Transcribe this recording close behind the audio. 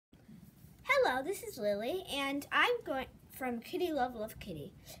Hello, this is Lily, and I'm going from Kitty Love Love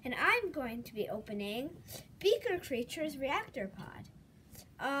Kitty, and I'm going to be opening Beaker Creature's reactor pod.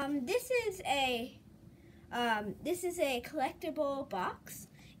 This is a collectible box,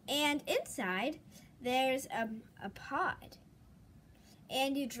 and inside there's a pod,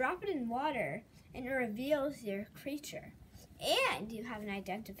 and you drop it in water, and it reveals your creature, and you have an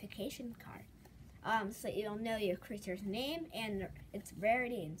identification card. So that you'll know your creature's name and its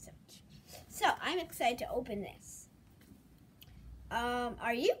rarity and such. So, I'm excited to open this.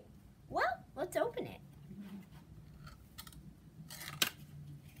 Are you? Well, let's open it.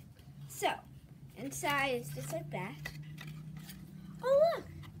 So, inside it's just like that. Oh, look!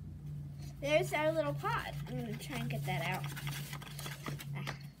 There's our little pod. I'm going to try and get that out.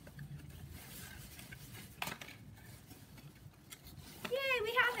 Yay,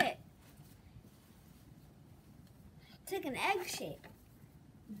 we have it! It's like an egg shape.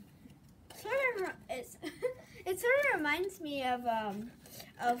 It sort of reminds me of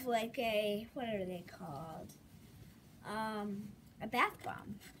like a, what are they called? A bath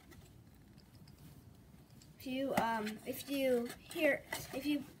bomb. If you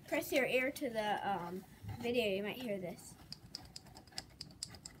press your ear to the video, you might hear this.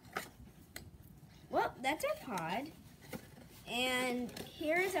 Well, that's our pod, and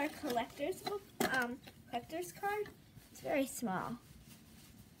here's our collector's card. It's very small.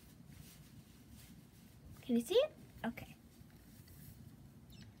 Can you see it? Okay.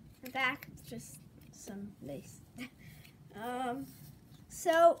 The back, it's just some lace.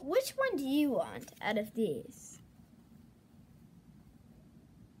 So, which one do you want out of these?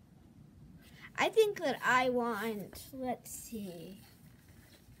 I think that I want, let's see.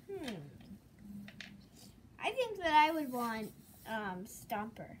 I think that I would want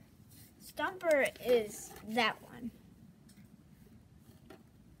Stomper. Stomper is that one.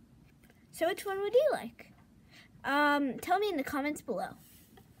 So which one would you like? Tell me in the comments below.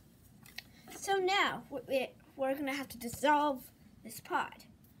 So now, we're going to have to dissolve this pod.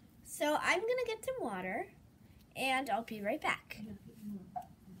 So I'm going to get some water, and I'll be right back.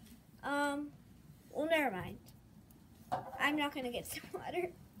 Well, never mind. I'm not going to get some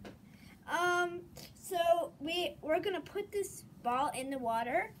water. So we're going to put this ball in the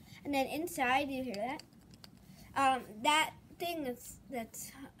water, and then inside, you hear that? That thing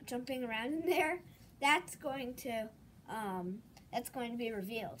that's jumping around in there, that's going to be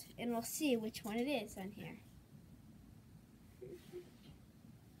revealed, and we'll see which one it is on here.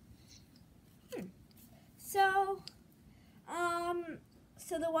 So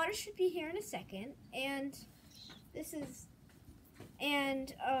the water should be here in a second, and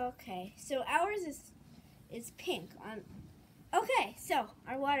okay, so ours is pink on. Okay, so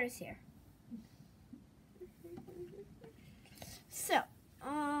our water's here. So,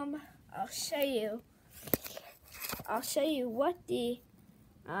 I'll show you what the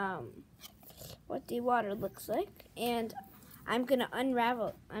water looks like, and I'm gonna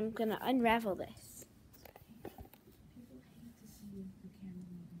unravel this.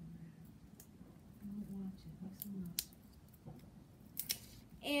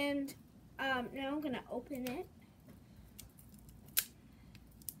 And now I'm gonna open it.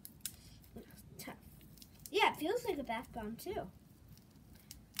 Tough. Yeah, it feels like a bath bomb too.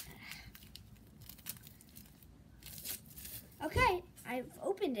 Okay, I've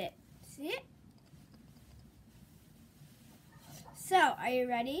opened it. See it? So, are you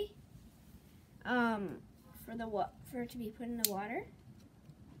ready? For it to be put in the water?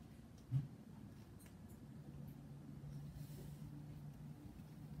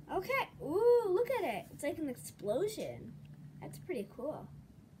 Okay. Ooh, look at it. It's like an explosion. That's pretty cool.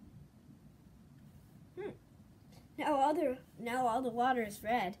 Now all the water is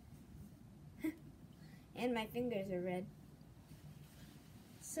red. And my fingers are red.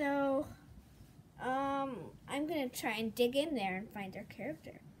 So, I'm gonna try and dig in there and find our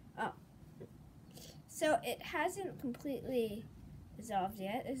character. Oh. So it hasn't completely dissolved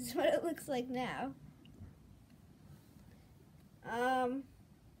yet. This is what it looks like now.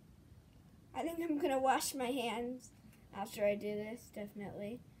 I think I'm gonna wash my hands after I do this,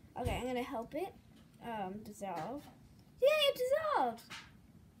 definitely. Okay, I'm gonna help it dissolve. Yay, it dissolved!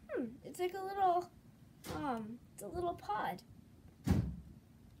 It's like a little, it's a little pod.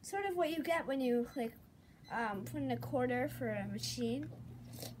 Sort of what you get when you like put in a quarter for a machine.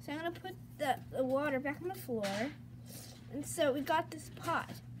 So I'm gonna put the water back on the floor, and so we got this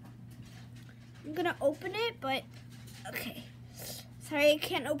pod. I'm gonna open it, but okay. Sorry, I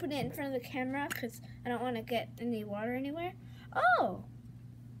can't open it in front of the camera because I don't want to get any water anywhere. Oh,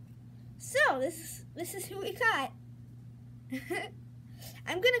 so this is who we got.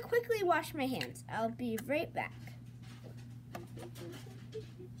 I'm going to quickly wash my hands. I'll be right back.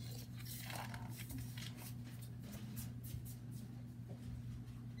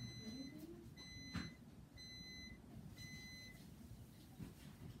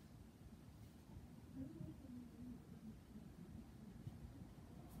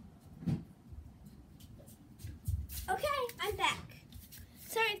 Okay, I'm back.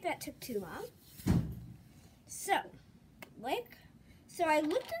 Sorry if that took too long. So I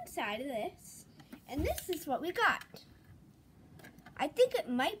looked inside of this, and this is what we got. I think it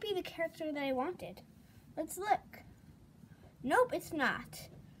might be the character that I wanted. Let's look. Nope, it's not.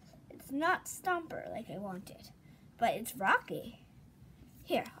 It's not Stomper like I wanted, but it's Rocky.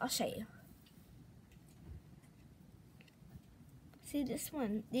 Here, I'll show you. See this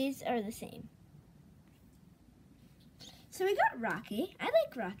one? These are the same. So we got Rocky. I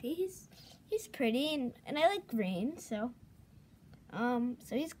like Rocky. He's pretty, and I like green, so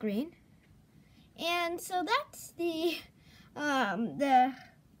he's green. And so that's the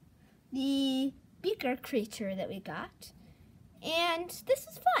Beaker Creature that we got. And this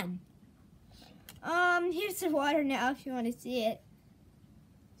is fun. Here's the water now if you want to see it.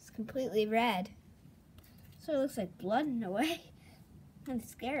 It's completely red. So it looks like blood in a way. Kind of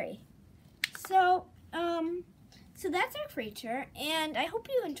scary. So that's our creature, and I hope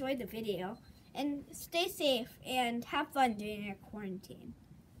you enjoyed the video, and stay safe and have fun during your quarantine.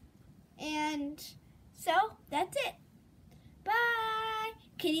 And so that's it. Bye.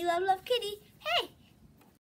 Kitty love kitty. Hey,